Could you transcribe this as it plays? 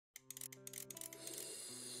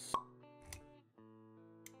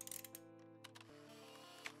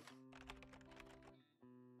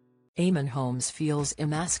Eamonn Holmes feels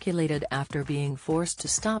emasculated after being forced to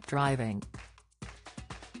stop driving.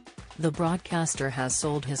 The broadcaster has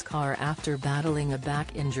sold his car after battling a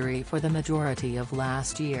back injury for the majority of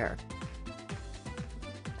last year.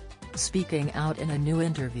 Speaking out in a new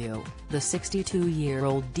interview, the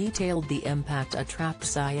 62-year-old detailed the impact a trapped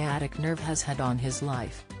sciatic nerve has had on his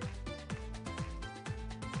life.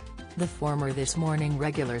 The former This Morning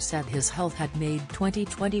regular said his health had made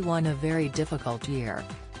 2021 a very difficult year.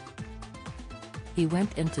 He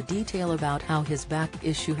went into detail about how his back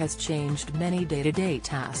issue has changed many day-to-day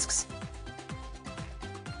tasks.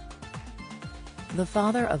 The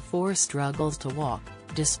father of four struggles to walk,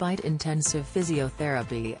 despite intensive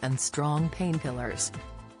physiotherapy and strong painkillers.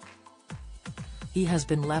 He has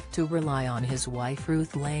been left to rely on his wife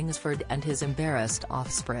Ruth Langsford and his embarrassed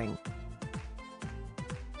offspring.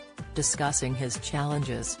 Discussing his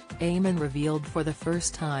challenges, Eamonn revealed for the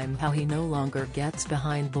first time how he no longer gets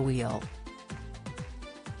behind the wheel.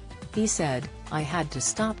 He said, "I had to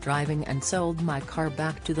stop driving and sold my car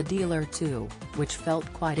back to the dealer too, which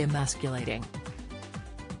felt quite emasculating.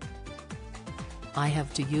 I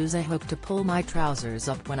have to use a hook to pull my trousers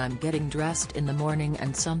up when I'm getting dressed in the morning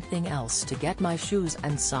and something else to get my shoes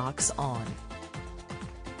and socks on."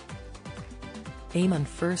 Eamonn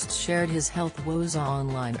first shared his health woes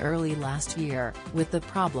online early last year, with the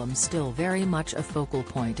problem still very much a focal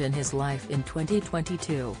point in his life in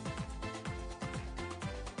 2022.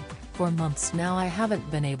 "For months now I haven't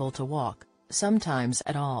been able to walk, sometimes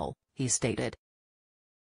at all," he stated.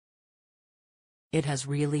 "It has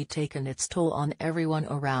really taken its toll on everyone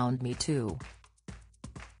around me too.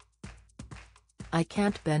 I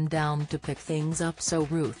can't bend down to pick things up, so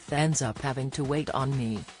Ruth ends up having to wait on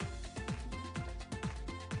me."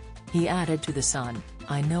 He added to The Sun,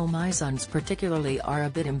 "I know my sons particularly are a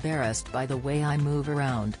bit embarrassed by the way I move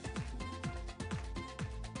around."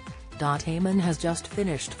 Eamonn has just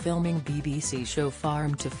finished filming BBC show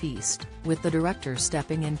Farm to Feast, with the director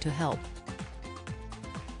stepping in to help.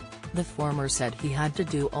 The former said he had to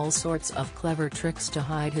do all sorts of clever tricks to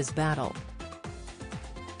hide his battle.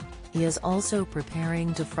 He is also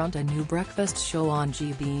preparing to front a new breakfast show on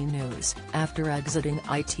GB News, after exiting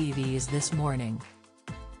ITV's This Morning.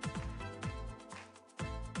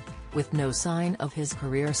 With no sign of his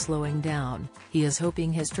career slowing down, he is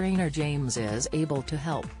hoping his trainer James is able to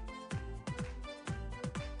help.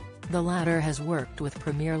 The latter has worked with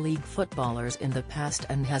Premier League footballers in the past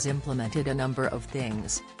and has implemented a number of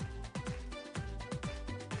things.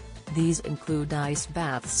 These include ice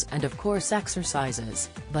baths and of course exercises,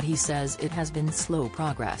 but he says it has been slow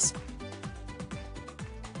progress.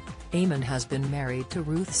 Eamonn has been married to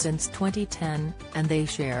Ruth since 2010, and they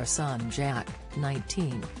share son Jack,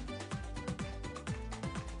 19.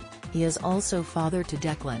 He is also father to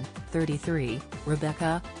Declan, 33,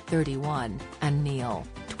 Rebecca, 31, and Neil,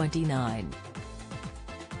 29.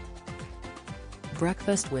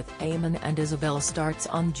 Breakfast with Eamonn and Isabel starts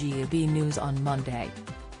on GB News on Monday.